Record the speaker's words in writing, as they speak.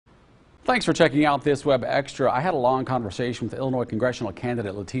Thanks for checking out this Web Extra. I had a long conversation with Illinois congressional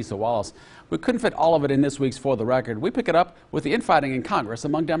candidate Litesa Wallace. We couldn't fit all of it in this week's For the Record. We pick it up with the infighting in Congress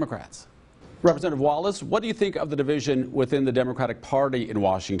among Democrats. Representative Wallace, what do you think of the division within the Democratic Party in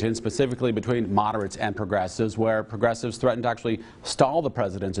Washington, specifically between moderates and progressives, where progressives threaten to actually stall the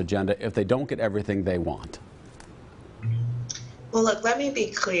president's agenda if they don't get everything they want? Well, look, let me be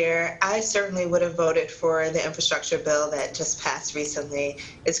clear. I certainly would have voted for the infrastructure bill that just passed recently.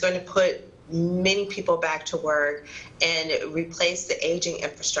 It's going to put many people back to work and replace the aging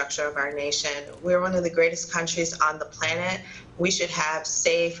infrastructure of our nation. We're one of the greatest countries on the planet. We should have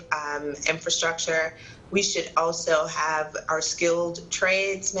safe infrastructure. We should also have our skilled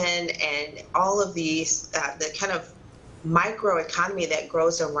tradesmen and all of these, the kind of microeconomy that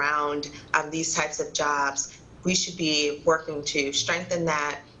grows around these types of jobs. We should be working to strengthen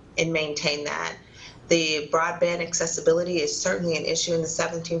that and maintain that. The broadband accessibility is certainly an issue in the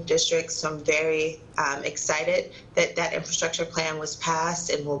 17th district, so I'm very excited that that infrastructure plan was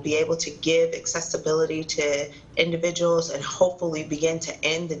passed and will be able to give accessibility to individuals and hopefully begin to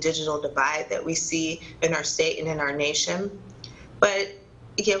end the digital divide that we see in our state and in our nation. But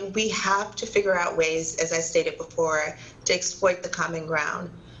again, we have to figure out ways, as I stated before, to exploit the common ground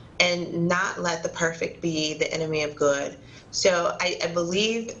and not let the perfect be the enemy of good. So I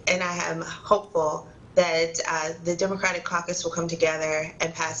believe and I am hopeful that the Democratic caucus will come together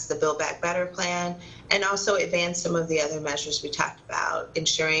and pass the Build Back Better plan and also advance some of the other measures we talked about,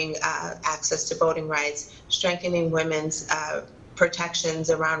 ensuring access to voting rights, strengthening women's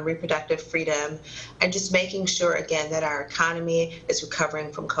protections around reproductive freedom, and just making sure, again, that our economy is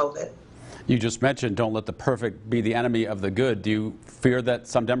recovering from COVID. You just mentioned don't let the perfect be the enemy of the good. Do you fear that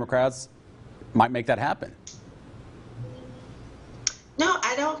some Democrats might make that happen? No,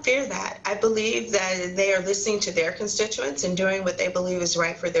 I don't fear that. I believe that they are listening to their constituents and doing what they believe is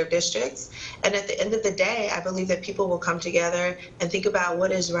right for their districts. And at the end of the day, I believe that people will come together and think about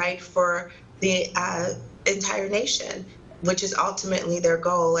what is right for the entire nation, which is ultimately their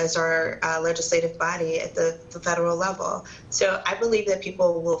goal as our legislative body at the federal level. So I believe that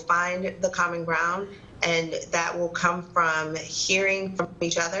people will find the common ground, and that will come from hearing from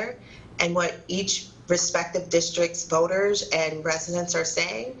each other and what each respective district's voters and residents are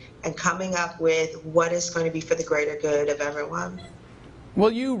saying, and coming up with what is going to be for the greater good of everyone.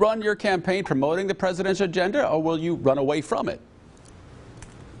 Will you run your campaign promoting the president's agenda, or will you run away from it?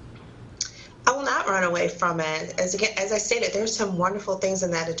 I will not run away from it. As I stated, there's some wonderful things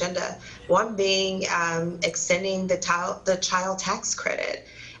in that agenda. One being extending the child tax credit.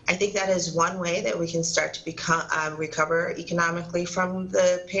 I think that is one way that we can start to recover economically from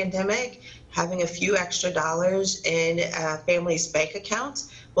the pandemic. Having a few extra dollars in families' bank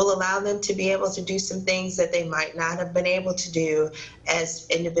accounts will allow them to be able to do some things that they might not have been able to do, as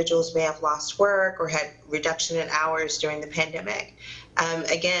individuals may have lost work or had reduction in hours during the pandemic.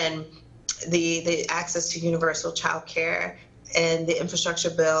 Again, the access to universal child care and the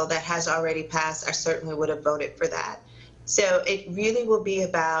infrastructure bill that has already passed, I certainly would have voted for that. So it really will be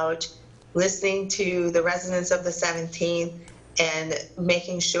about listening to the residents of the 17th and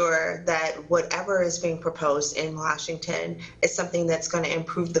making sure that whatever is being proposed in Washington is something that's going to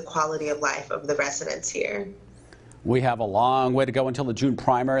improve the quality of life of the residents here. We have a long way to go until the June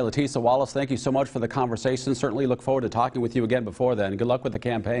primary. Litesa Wallace, thank you so much for the conversation. Certainly look forward to talking with you again before then. Good luck with the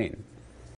campaign.